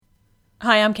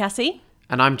Hi, I'm Cassie.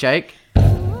 And I'm Jake.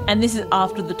 And this is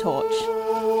After the Torch,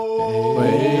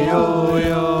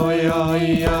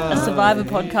 a Survivor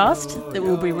podcast that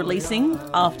we'll be releasing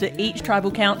after each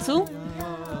tribal council,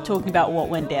 talking about what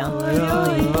went down.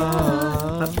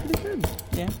 That's pretty good.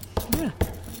 Yeah.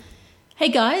 Hey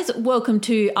guys, welcome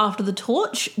to After the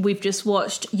Torch. We've just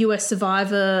watched US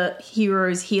Survivor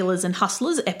Heroes, Healers and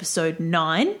Hustlers, episode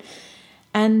 9.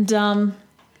 And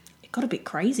it got a bit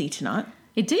crazy tonight.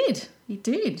 It did.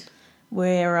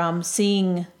 We're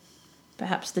seeing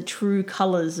perhaps the true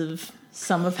colours of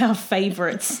some of our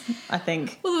favourites, I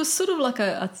think. Well, there was sort of like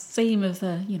a theme of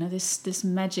the, this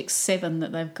magic 7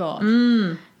 that they've got.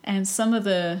 And some of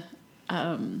the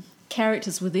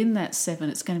characters within that 7,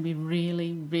 it's going to be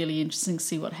really, really interesting to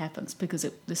see what happens because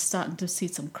they're starting to see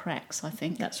some cracks, I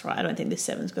think. That's right. I don't think this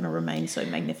 7's going to remain so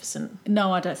magnificent.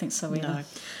 No, I don't think so either.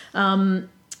 No.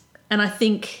 And I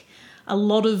think a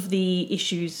lot of the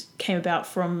issues came about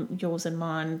from yours and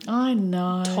mine. I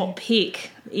know. Top pick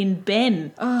in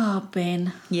Ben. Oh,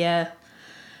 Ben. Yeah.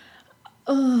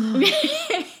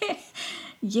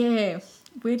 Yeah.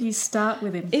 Where do you start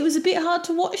with him? It was a bit hard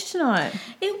to watch tonight.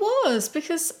 It was,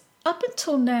 because up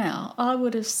until now, I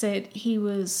would have said he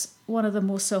was one of the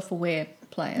more self-aware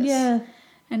players. Yeah.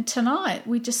 And tonight,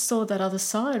 we just saw that other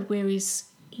side where he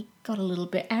got a little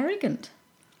bit arrogant.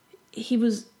 He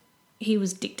was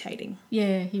dictating.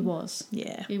 Yeah, he was.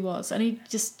 Yeah. He was. And he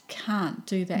just can't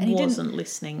do that. And He he wasn't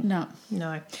listening. No.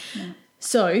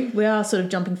 So we are sort of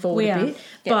jumping forward a bit.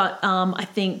 Yep. But I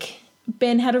think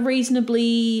Ben had a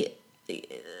reasonably...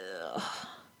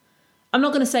 I'm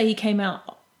not going to say he came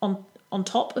out on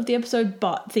top of the episode,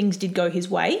 but things did go his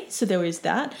way. So there is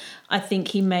that. I think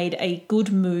he made a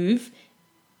good move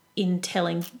in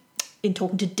talking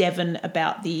to Devon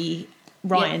about the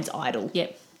Ryan's idol.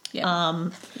 Yep.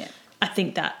 I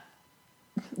think that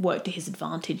worked to his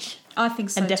advantage. I think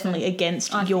so, and definitely too.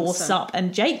 against I your think so. sup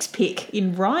and Jake's pick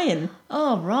in Ryan.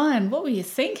 Oh, Ryan, what were you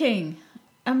thinking?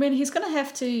 I mean, he's going to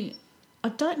have to... I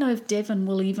don't know if Devon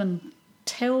will even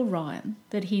tell Ryan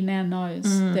that he now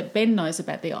knows, that Ben knows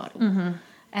about the idol. Mm-hmm.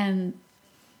 And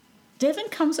Devon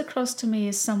comes across to me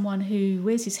as someone who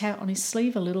wears his heart on his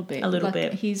sleeve a little bit.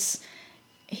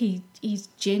 He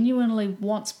genuinely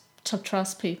wants to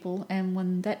trust people, and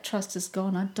when that trust is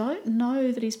gone, I don't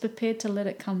know that he's prepared to let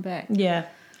it come back. Yeah.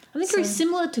 I think very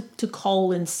similar to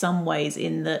Cole in some ways,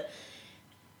 in that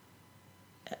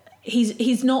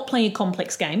he's not playing a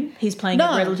complex game. He's playing a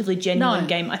relatively genuine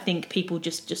game. I think people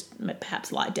just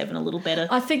perhaps like Devon a little better.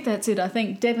 I think that's it. I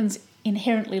think Devon's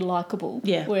inherently likeable,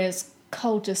 whereas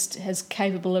Cole just is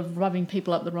capable of rubbing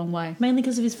people up the wrong way. Mainly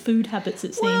because of his food habits,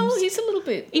 it seems. Well, he's a little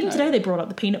bit... Even today they brought up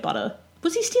the peanut butter.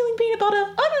 Was he stealing peanut butter?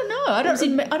 I don't know.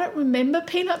 I don't remember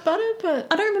peanut butter, but...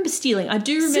 I don't remember stealing. I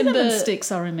do remember... Cinnamon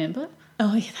sticks, I remember.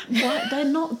 Oh, yeah. Right. They're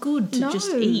not good to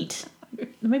just eat.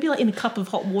 Maybe like in a cup of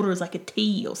hot water as like a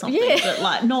tea or something, but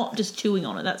like not just chewing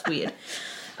on it. That's weird.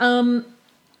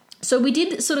 So we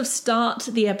did sort of start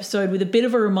the episode with a bit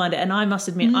of a reminder, and I must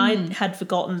admit I had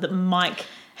forgotten that Mike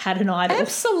had an idol.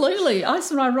 Absolutely. I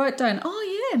wrote down,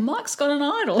 Mike's got an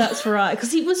idol. That's right,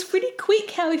 because he was pretty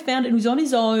quick how he found it. He was on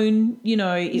his own,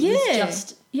 it was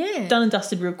just done and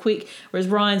dusted real quick, whereas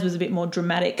Ryan's was a bit more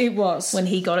dramatic. It was. When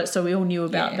he got it, so we all knew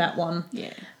about that one.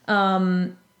 Yeah.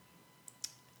 And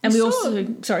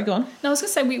sorry, go on. No, I was going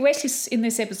to say, we actually, in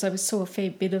this episode, we saw a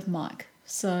fair bit of Mike.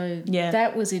 So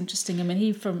that was interesting. I mean,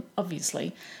 he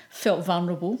obviously felt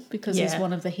vulnerable because he's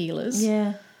one of the healers.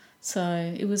 Yeah.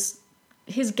 So it was,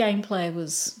 his gameplay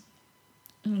was,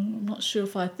 I'm not sure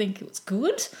if I think it was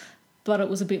good, but it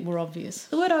was a bit more obvious.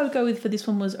 The word I would go with for this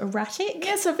one was erratic.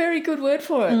 That's a very good word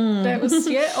for it. That was,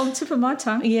 on the tip of my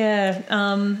tongue. Yeah.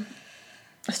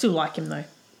 I still like him though.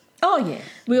 Oh, yeah.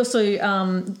 We also,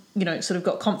 sort of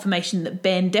got confirmation that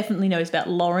Ben definitely knows about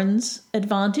Lauren's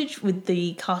advantage with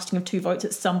the casting of 2 votes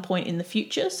at some point in the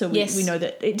future. So we know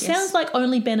that it sounds like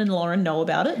only Ben and Lauren know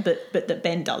about it, but that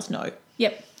Ben does know.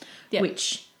 Yep.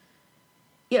 Which,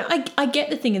 I get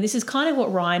the thing, and this is kind of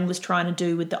what Ryan was trying to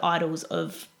do with the idols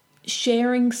of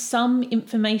sharing some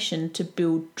information to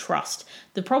build trust.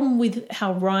 The problem with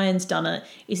how Ryan's done it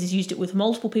is he's used it with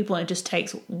multiple people, and it just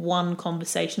takes one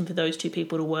conversation for those 2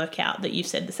 people to work out that you've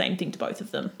said the same thing to both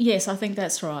of them. Yes, I think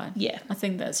that's right. Yeah. I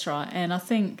think that's right. And I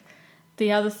think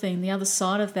the other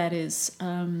side of that is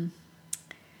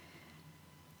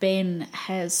Ben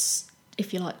has,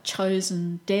 if you like,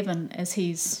 chosen Devon as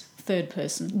his third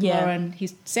person. Yeah. Lauren, he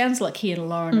sounds like he and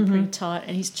Lauren are pretty tight,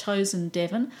 and he's chosen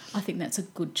Devon. I think that's a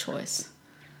good choice.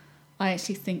 I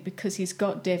actually think because he's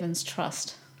got Devon's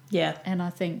trust. Yeah. And I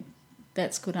think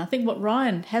that's good. And I think what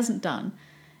Ryan hasn't done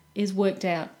is worked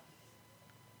out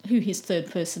who his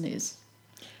third person is.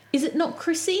 Is it not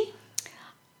Chrissy?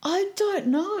 I don't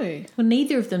know. Well,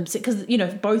 neither of them, because,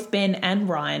 both Ben and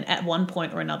Ryan at one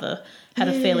point or another had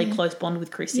a fairly close bond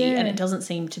with Chrissy, and it doesn't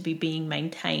seem to be being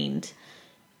maintained.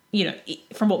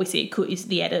 From what we see, it is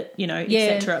the edit,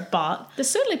 etc. But they're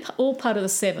certainly all part of the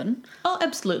 7. oh,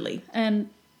 absolutely. And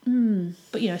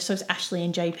But so is Ashley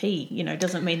and JP.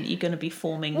 Doesn't mean that you're going to be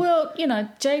forming. well,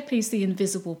 JP's the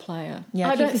invisible player. Yeah, I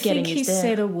I keep don't forgetting think he's he there.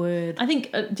 said a word. I think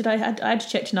I had to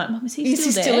check tonight. Mum, is he Is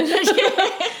still he there? still in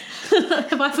it?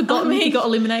 Have I forgotten he got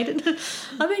eliminated?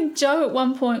 I think Joe at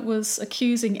one point was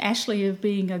accusing Ashley of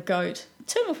being a goat. A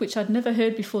term of which I'd never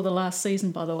heard before the last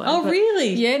season, by the way. Oh, But-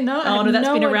 really? Yeah, no. I Oh had no, that's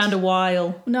been idea. around a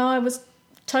while. No, I was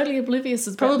totally oblivious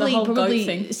about the whole goat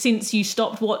thing. Since you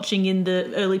stopped watching in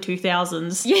the early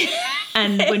 2000s. Yeah.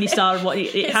 And when you started,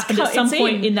 it happened at some it's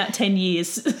point in. in that 10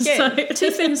 years. Yeah, So-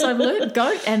 two things I've learned: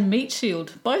 goat and meat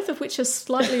shield, both of which are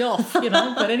slightly off,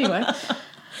 But anyway,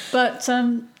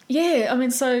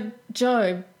 so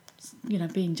Joe,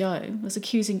 being Joe, was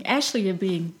accusing Ashley of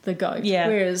being the goat, Yeah.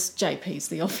 whereas JP's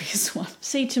the obvious one.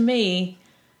 See, to me,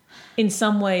 in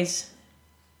some ways,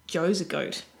 Joe's a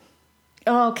goat.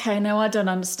 Oh, okay, now I don't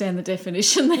understand the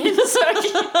definition then.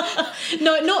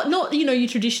 No, not your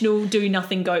traditional do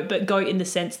nothing goat, but goat in the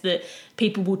sense that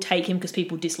people will take him because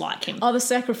people dislike him. Oh, the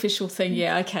sacrificial thing,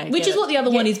 yeah, okay. Which get is what the other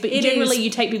it. one is, but it generally is. you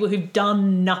take people who've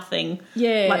done nothing.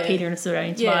 Yeah. Like Peter in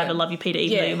Australian Survivor. Yeah. Love you, Peter,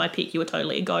 even Yeah. though you might pick, you were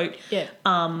totally a goat. Yeah.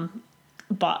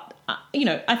 But,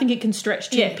 I think it can stretch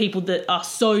to Yeah. people that are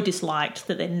so disliked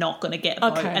that they're not going to get a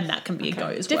vote, Okay. and that can be a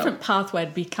goat as Different well. pathway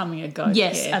to becoming a goat.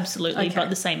 Yes, yeah. absolutely, Okay. but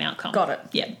the same outcome. Got it.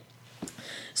 Yeah.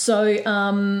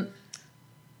 So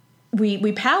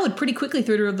we powered pretty quickly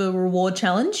through to the reward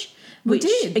challenge, We which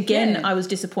did, again yeah. I was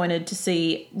disappointed to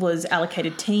see was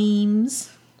allocated teams.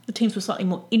 The teams were slightly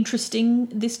more interesting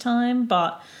this time,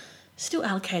 but still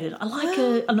allocated. I like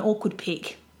an awkward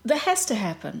pick. That has to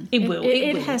happen. It will,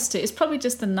 It will. has to. It's probably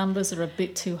just the numbers are a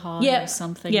bit too high Yeah, or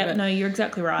something. Yeah, but, no, you're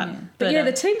exactly right. But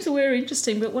the teams were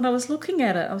interesting. But when I was looking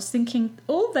at it, I was thinking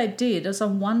all they did is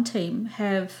on one team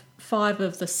have 5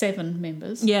 of the 7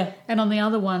 members. Yeah. And on the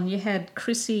other one, you had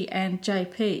Chrissy and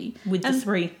JP. With the and-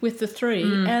 3. With the 3.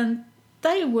 And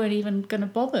they weren't even going to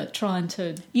bother trying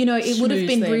to. it would have schmooze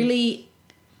been them. really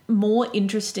more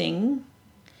interesting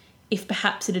if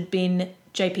perhaps it had been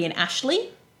JP and Ashley.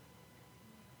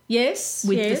 Yes.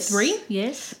 With the yes, 3?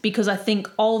 Yes. Because I think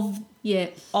of Yeah.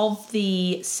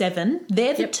 the 7,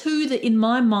 they're the Yep. 2 that, in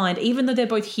my mind, even though they're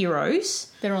both heroes,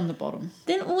 They're on the bottom.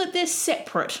 they're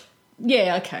separate.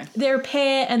 Yeah, okay. They're a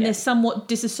pair, and they're somewhat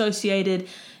disassociated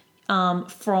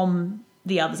from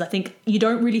the others. I think you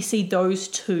don't really see those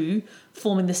 2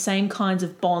 forming the same kinds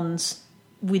of bonds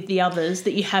with the others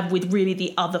that you have with really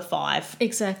the other 5.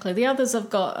 Exactly. The others have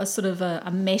got a sort of a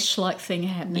mesh-like thing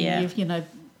happening. Yeah.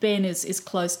 Ben is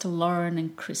close to Lauren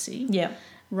and Chrissy. Yeah,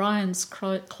 Ryan's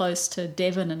close to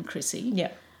Devon and Chrissy. yeah,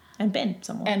 and Ben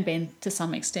somewhat. And Ben to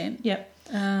some extent. Yeah.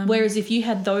 Whereas if you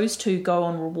had those 2 go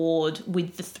on reward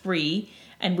with the 3,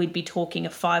 and we'd be talking a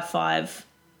 5-5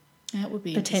 That would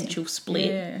be potential split.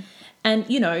 Yeah. And,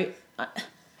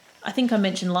 I think I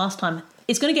mentioned last time,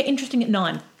 it's going to get interesting at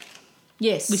 9.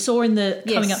 Yes. We saw in the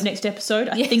coming Yes. up next episode.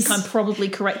 I Yes. think I'm probably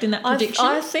correct in that prediction.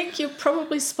 I think you're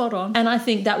probably spot on. And I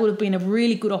think that would have been a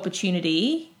really good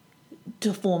opportunity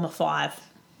to form a 5.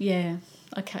 Yeah.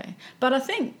 Okay. But I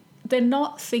think they're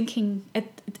not thinking at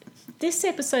this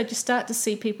episode. You start to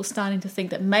see people starting to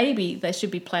think that maybe they should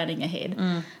be planning ahead,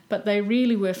 but they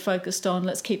really were focused on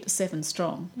let's keep the 7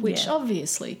 strong, which Yeah.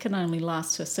 obviously can only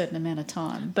last for a certain amount of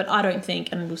time. But I don't think,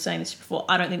 and we were saying this before,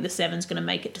 I don't think the 7's going to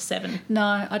make it to 7.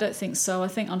 No, I don't think so. I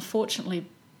think unfortunately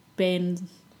Ben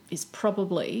is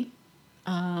probably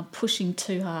pushing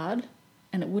too hard,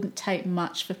 and it wouldn't take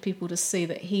much for people to see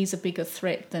that he's a bigger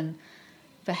threat than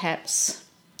perhaps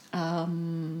I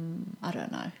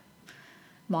don't know.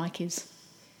 Mike is.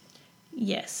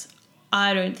 Yes.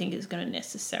 I don't think it's going to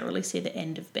necessarily see the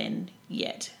end of Ben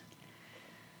yet.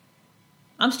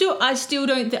 I still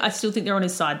think they're on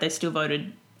his side. They still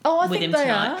voted Oh, I with think him they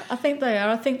tonight. are. I think they are.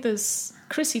 I think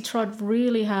Chrissy tried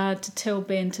really hard to tell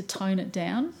Ben to tone it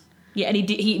down. Yeah, and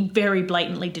he very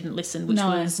blatantly didn't listen, which No.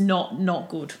 was not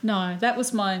good. No,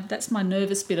 that's my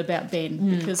nervous bit about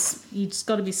Ben because you just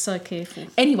got to be so careful.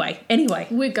 Anyway,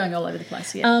 We're going all over the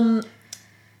place, yeah.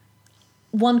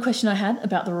 one question I had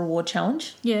about the reward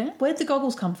challenge. Yeah. Where'd the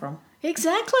goggles come from?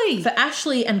 Exactly. For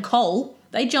Ashley and Cole,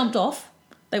 they jumped off.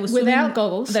 They were Without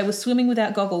goggles. They were swimming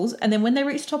without goggles, and then when they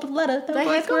reached the top of the ladder, they were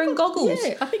had both wearing goggles.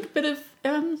 Yeah, I think a bit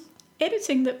of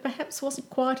editing that perhaps wasn't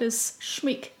quite as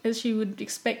schmick as you would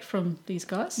expect from these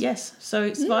guys. Yes,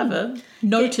 so Survivor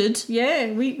noted.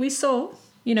 Yeah, we saw.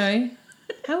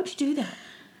 How would you do that?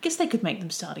 guess they could make them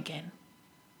start again.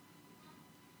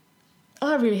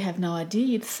 I really have no idea.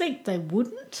 You'd think they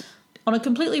wouldn't. On a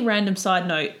completely random side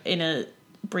note, in a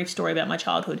brief story about my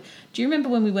childhood, do you remember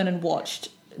when we went and watched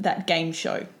that game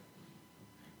show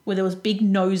where there was big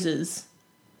noses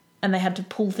and they had to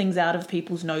pull things out of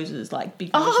people's noses, like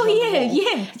big noses on the wall?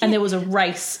 yeah. And there was a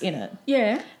race in it.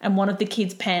 Yeah. And one of the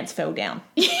kids' pants fell down.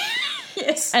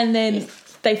 Yes. And then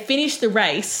they finished the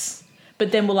race,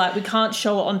 but then were like, we can't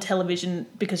show it on television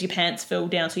because your pants fell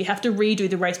down, so you have to redo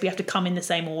the race, but you have to come in the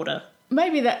same order.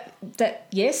 Maybe that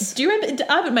yes. Do you remember?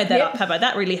 I haven't made that up, have I?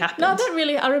 That really happened. No, that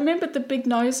really. I remembered the big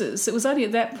noses. It was only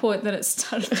at that point that it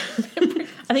started remembering.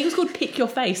 I think it was called Pick Your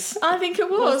Face. I think it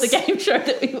Was was. the game show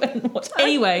that we went and watched.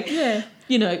 Anyway, Yeah.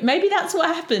 you know, maybe that's what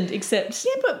happened, except...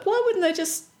 Yeah, but why wouldn't they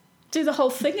just do the whole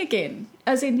thing again?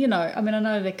 As in, you know, I mean, I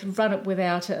know they could run it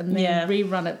without it and then Yeah.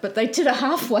 rerun it, but they did a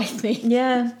halfway thing.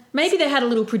 Yeah. Maybe they had a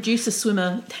little producer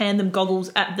swimmer hand them goggles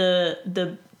at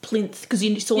the plinth, because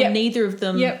you saw Yep. neither of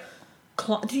them... Yep.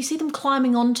 Did you see them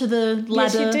climbing onto the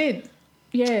ladder? Yes, you did.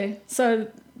 Yeah. So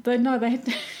they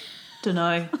had. Don't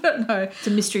know. I don't know. It's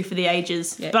a mystery for the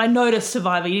ages. Yeah. But I noticed,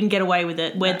 Survivor, you didn't get away with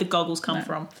it. Where'd the goggles come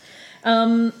from?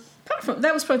 Apart from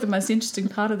that was probably the most interesting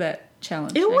part of that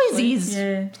challenge. It always actually. is.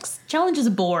 Yeah. Challenges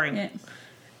are boring. Yeah.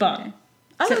 But Yeah.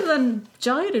 Other than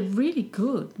Joe did really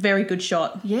good. very good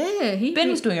shot. Yeah,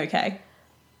 Ben was doing okay.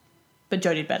 But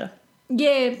Joe did better.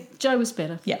 Yeah, Joe was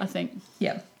better. Yeah. I think.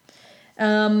 Yeah.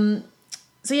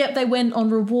 So, yeah, they went on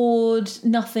reward.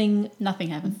 Nothing Nothing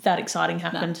happened. that exciting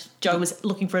happened. Joe was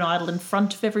looking for an idol in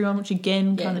front of everyone, which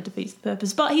again Yeah. kind of defeats the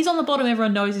purpose. But he's on the bottom.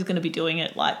 Everyone knows he's going to be doing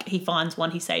it. Like, he finds one,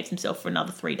 he saves himself for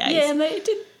another 3 days. Yeah, and they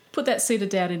did put that seed of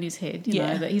doubt in his head. You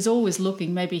Yeah. know that he's always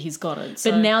looking. Maybe he's got it. But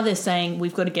So. now they're saying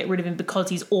we've got to get rid of him because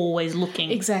he's always looking.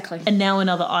 Exactly. And now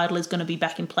another idol is going to be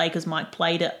back in play because Mike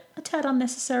played it a tad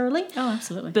unnecessarily. Oh,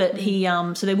 absolutely. But he,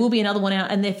 so there will be another one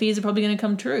out, and their fears are probably going to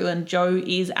come true. And Joe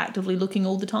is actively looking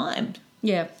all the time.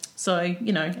 Yeah. So,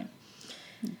 you know,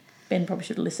 Ben probably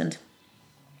should have listened.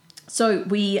 So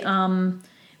we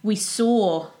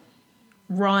saw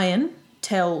Ryan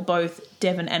tell both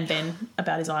Devon and Ben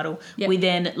about his idol. Yep. We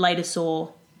then later saw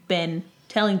Ben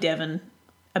telling Devon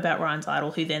about Ryan's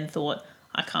idol, who then thought,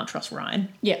 I can't trust Ryan,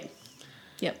 Yep.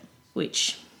 Yep.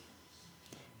 which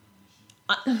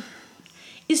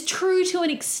is true to an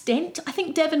extent. I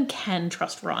think Devon can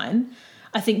trust Ryan.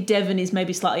 I think Devon is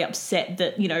maybe slightly upset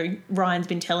that, you know, Ryan's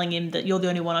been telling him that you're the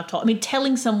only one I've told. I mean,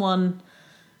 telling someone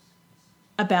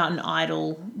about an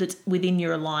idol that's within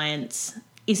your alliance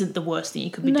isn't the worst thing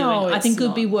you could be No, doing. I it's think it would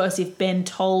not. be worse if Ben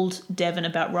told Devon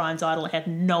about Ryan's idol and had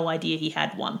no idea he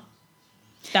had one.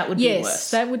 That would be Yes,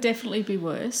 worse. that would definitely be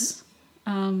worse.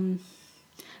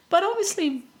 But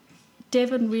obviously,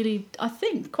 Devon really, I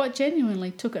think, quite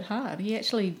genuinely took it hard. He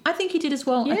actually. I think he did as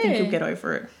well. I think Yeah. he'll get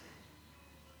over it.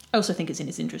 I also think it's in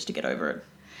his interest to get over it.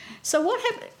 So what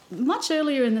happened much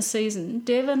earlier in the season?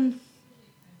 Devon.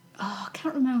 Oh, I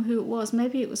can't remember who it was.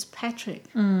 Maybe it was Patrick.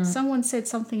 Someone said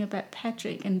something about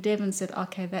Patrick, and Devon said,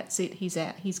 "Okay, that's it. He's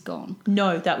out. He's gone."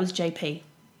 No, that was JP.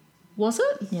 Was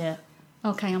it? Yeah.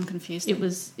 Okay, I'm confused. It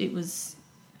was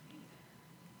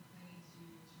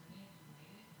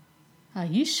Are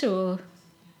you sure?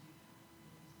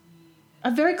 I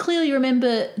very clearly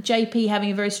remember JP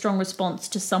having a very strong response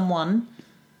to someone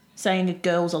saying a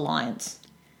girls' alliance.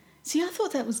 See, I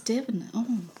thought that was Devon.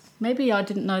 Oh, maybe I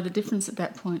didn't know the difference at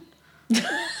that point.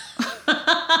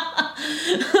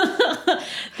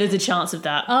 There's a chance of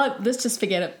that. Oh, let's just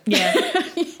forget it. Yeah.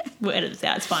 We'll edit this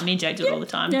out. It's fine. Me and Jake do it all the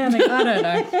time. Yeah, I don't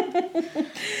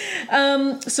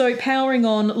know. So powering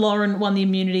on, Lauren won the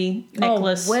immunity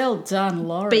necklace. Oh, well done,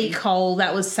 Lauren. Beak hole.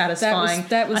 That was satisfying.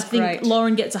 That was I think great.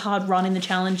 Lauren gets a hard run in the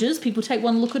challenges. People take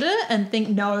one look at her and think,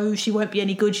 no, she won't be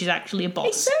any good. She's actually a boss.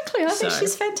 Exactly. I think So-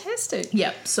 she's fantastic.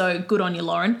 Yep. So good on you,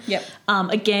 Lauren. Yep.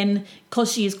 Again,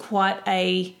 because she is quite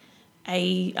a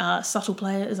subtle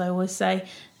player, as I always say,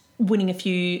 winning a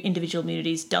few individual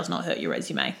immunities does not hurt your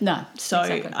resume. No, So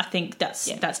exactly. I think that's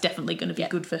definitely going to be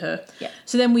good for her. Yep.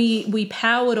 So then we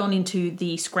powered on into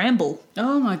the scramble.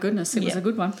 Oh my goodness, it was Yeah. a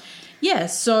good one. Yeah.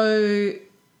 So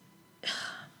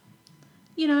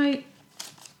you know,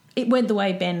 it went the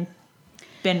way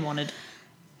Ben wanted.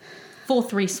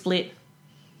 4-3 split,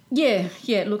 Yeah,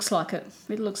 it looks like it.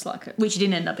 It looks like it. which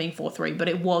didn't end up being 4-3, but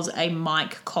it was a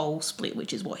Mike Cole split,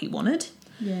 which is what he wanted.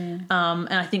 Yeah. And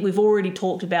I think we've already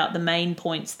talked about the main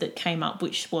points that came up,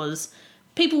 which was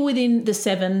people within the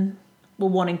 7 were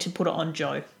wanting to put it on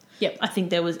Joe. Yep. I think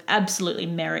there was absolutely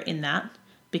merit in that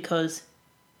because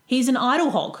he's an idol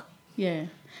hog. Yeah.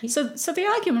 So the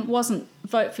argument wasn't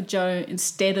vote for Joe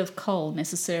instead of Cole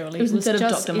necessarily. It was instead of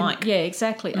just Dr. Mike. Yeah,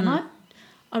 exactly. And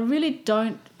I really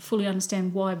don't fully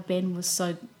understand why Ben was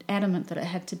so adamant that it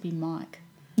had to be Mike.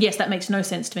 Yes, that makes no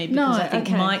sense to me because No, I think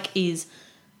okay. Mike is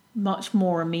much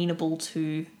more amenable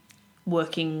to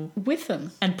working, With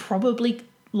them. and probably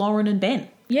Lauren and Ben.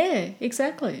 Yeah,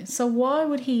 exactly. So why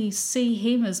would he see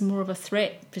him as more of a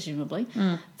threat, presumably,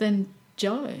 than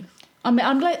Joe? I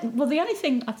mean, the only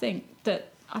thing I think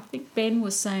Ben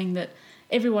was saying that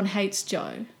everyone hates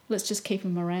Joe. Let's just keep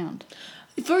him around.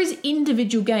 For his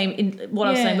individual game, in what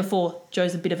I was Yeah. saying before,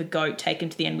 Joe's a bit of a goat taken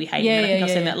to the end we hate Yeah, him. And I think yeah, I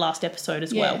said yeah. that last episode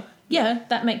as Yeah. well. Yeah,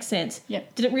 that makes sense. Yeah.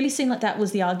 Did it really seem like that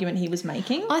was the argument he was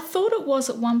making? I thought it was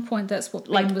at one point. That's what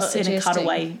Like Ben was in suggesting. a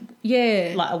cutaway,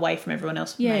 Yeah. like away from everyone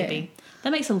else, Yeah. maybe.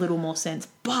 That makes a little more sense.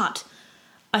 But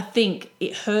I think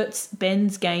it hurts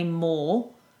Ben's game more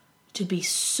to be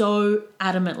so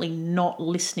adamantly not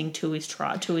listening to his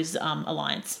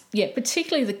alliance. Yeah,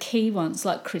 particularly the key ones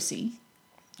like Chrissy.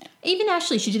 Even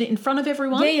Ashley, she did it in front of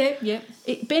everyone. Yeah.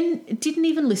 Ben didn't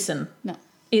even listen. No.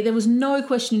 There was no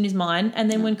question in his mind. And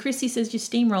then when Chrissy says you're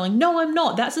steamrolling, no, I'm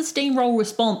not. That's a steamroll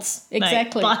response. mate.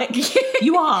 Exactly. Like,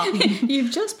 you are.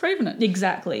 You've just proven it.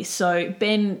 Exactly. So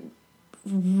Ben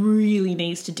really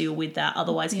needs to deal with that.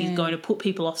 Otherwise, he's Yeah. going to put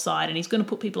people offside, and he's going to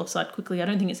put people offside quickly. I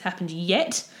don't think it's happened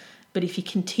yet. But if he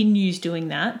continues doing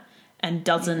that and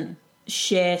doesn't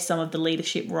share some of the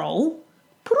leadership role,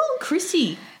 put on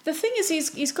Chrissy. The thing is,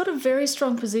 he's got a very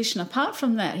strong position. Apart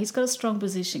from that, he's got a strong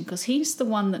position because he's the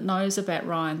one that knows about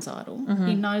Ryan's idol. Mm-hmm.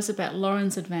 He knows about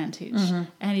Lauren's advantage,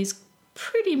 and he's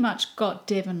pretty much got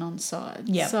Devon on side.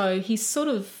 Yep. So he's sort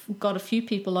of got a few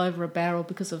people over a barrel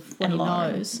because of what he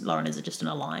knows. Lauren is just an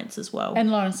alliance as well.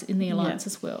 And Lawrence in the alliance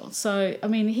as well. So, I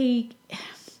mean,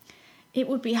 it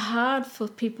would be hard for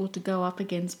people to go up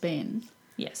against Ben,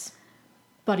 Yes.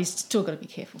 but he's still got to be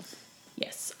careful.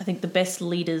 Yes. I think the best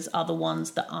leaders are the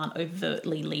ones that aren't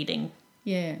overtly leading.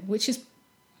 Yeah, which is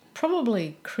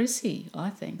probably Chrissy, I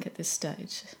think, at this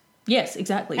stage. Yes,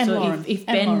 exactly. And so Lauren. if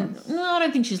And Ben... Lauren. No, I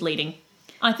don't think she's leading.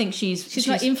 I think she's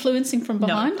Not influencing from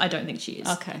behind? No, I don't think she is.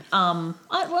 Okay.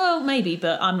 Well, maybe,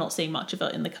 but I'm not seeing much of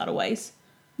it in the cutaways.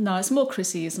 No, it's more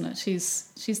Chrissy, isn't it?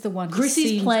 She's the one who Chrissy's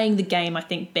seems... playing the game I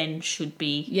think Ben should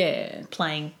be Yeah.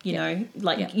 playing, you know?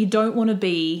 Like, Yeah. you don't want to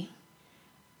be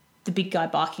the big guy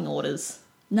barking orders.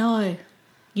 No.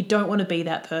 You don't want to be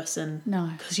that person. No.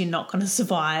 Because you're not going to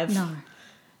survive. No.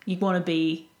 You want to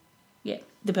be Yeah.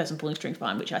 the person pulling strings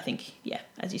behind, which I think,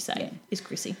 as you say, Yeah. is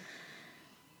Chrissy.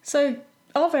 So,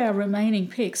 of our remaining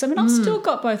picks, I mean, I've still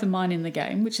got both of mine in the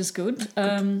game, which is good.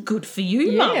 Good for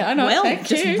you, yeah, Mum. I know, Well, thank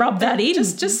just you. rub that in.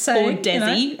 Just Poor saying, you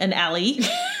Desi and Ali.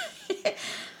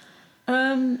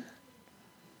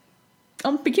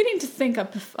 I'm beginning to think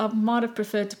I might have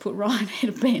preferred to put Ryan ahead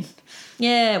of Ben.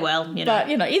 Yeah, well, you know. But,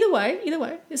 either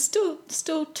way, there's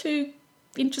still two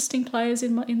interesting players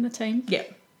in the team. Yeah.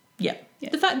 Yeah.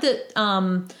 The fact that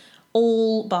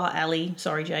all bar Ali,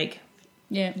 sorry, Jake,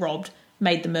 Yeah. robbed,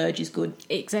 made the merge is good.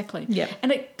 Exactly. Yeah.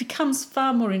 And it becomes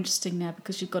far more interesting now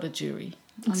because you've got a jury.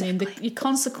 I mean, your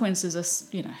consequences are,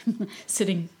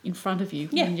 sitting in front of you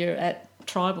Yeah. when you're at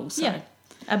tribal. So. Yeah,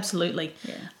 absolutely.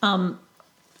 Yeah.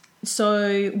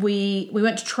 So we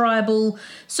went to tribal.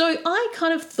 So I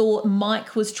kind of thought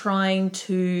Mike was trying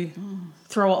to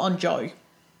throw it on Joe.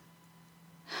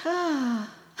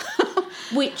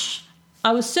 Which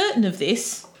I was certain of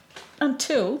this.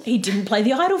 Until. He didn't play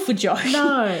the idol for Joe.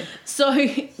 No. So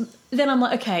then I'm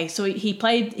like, okay, so he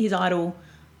played his idol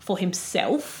for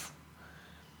himself.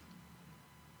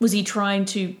 Was he trying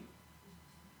to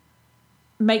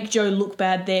make Joe look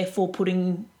bad, therefore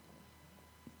putting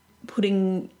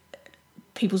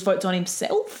people's votes on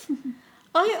himself?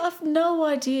 I have no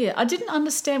idea. I didn't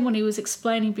understand when he was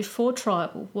explaining before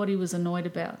tribal what he was annoyed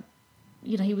about.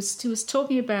 He was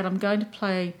talking about I'm going to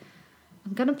play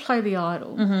the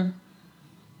idol. Mm-hmm.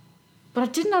 But I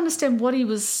didn't understand what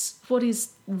his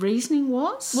reasoning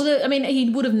was. Well, he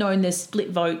would have known there's split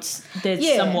votes. There's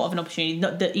Yeah. somewhat of an opportunity,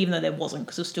 not that, even though there wasn't,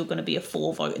 because it was still going to be a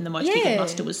 4 vote, and the most he could Yeah.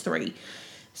 muster was 3.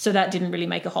 So that didn't really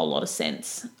make a whole lot of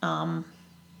sense.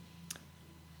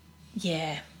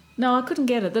 Yeah. No, I couldn't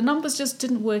get it. The numbers just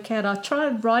didn't work out. I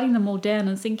tried writing them all down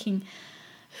and thinking,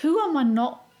 who am I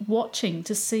not watching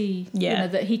to see Yeah.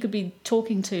 that he could be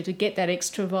talking to get that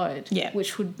extra vote? Yeah.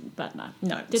 Which would, but no.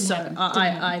 No, Didn't so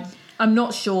happen. I'm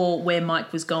not sure where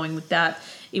Mike was going with that.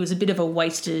 It was a bit of a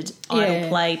wasted idle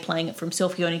Yeah. playing it for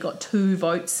himself. He only got 2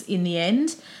 votes in the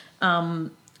end.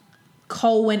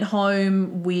 Cole went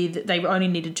home with, they only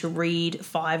needed to read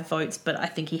 5 votes, but I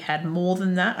think he had more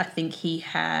than that. I think he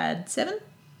had 7.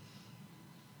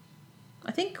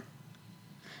 I think.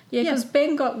 Yeah, Yeah. because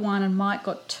Ben got 1 and Mike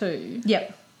got 2.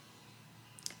 Yep.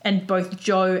 And both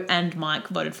Joe and Mike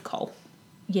voted for Cole.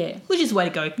 Yeah. which is the way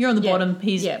to go. You're on the Yeah. bottom.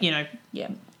 He's, Yeah. you know,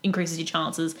 increases your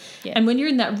chances. Yeah. And when you're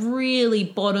in that really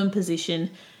bottom position,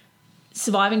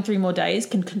 surviving 3 more days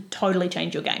can totally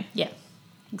change your game. Yeah.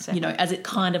 Exactly. You know, as it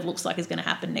kind of looks like is going to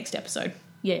happen next episode.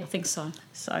 Yeah, I think so.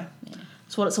 So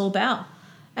that's what it's all about.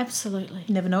 Absolutely.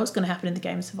 You never know what's going to happen in the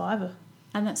game of Survivor.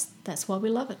 And that's why we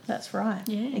love it. That's right.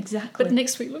 Yeah. Exactly. But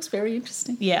next week looks very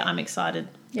interesting. Yeah, I'm excited.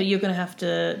 Yeah. But you're going to have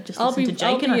to just I'll listen be- to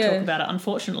Jake and I'll I be, talk about it,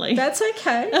 unfortunately. That's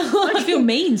okay. I feel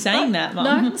mean saying that, Mum.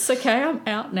 No, it's okay. I'm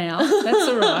out now. That's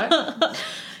all right.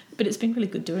 But it's been really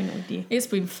good doing it with you. It's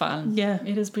been fun. Yeah.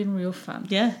 It has been real fun.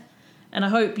 Yeah. And I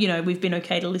hope, you know, we've been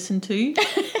okay to listen to.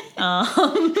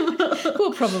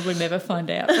 We'll probably never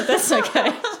find out, but that's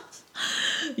okay.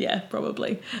 Yeah,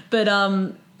 probably. But,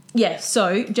 yeah,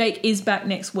 so Jake is back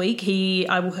next week.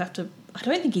 I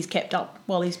don't think he's kept up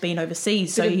while he's been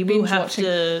overseas, so Bit of he will binge have watching.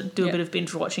 to do a Yep. bit of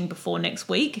binge watching before next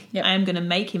week. Yep. I am going to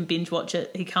make him binge watch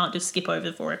it. He can't just skip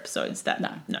over 4 episodes. That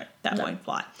No. won't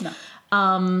fly. No.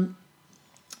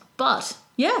 But,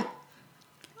 yeah.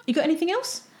 You got anything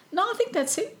else? No, I think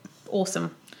that's it.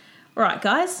 Awesome. All right,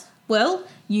 guys. Well,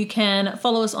 you can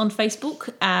follow us on Facebook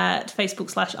at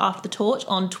Facebook/After the Torch,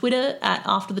 on Twitter at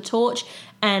After the Torch,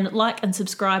 and like and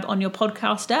subscribe on your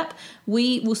podcast app.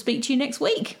 We will speak to you next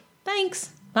week.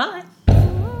 Thanks. Bye.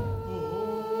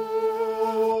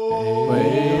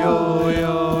 Way, oh,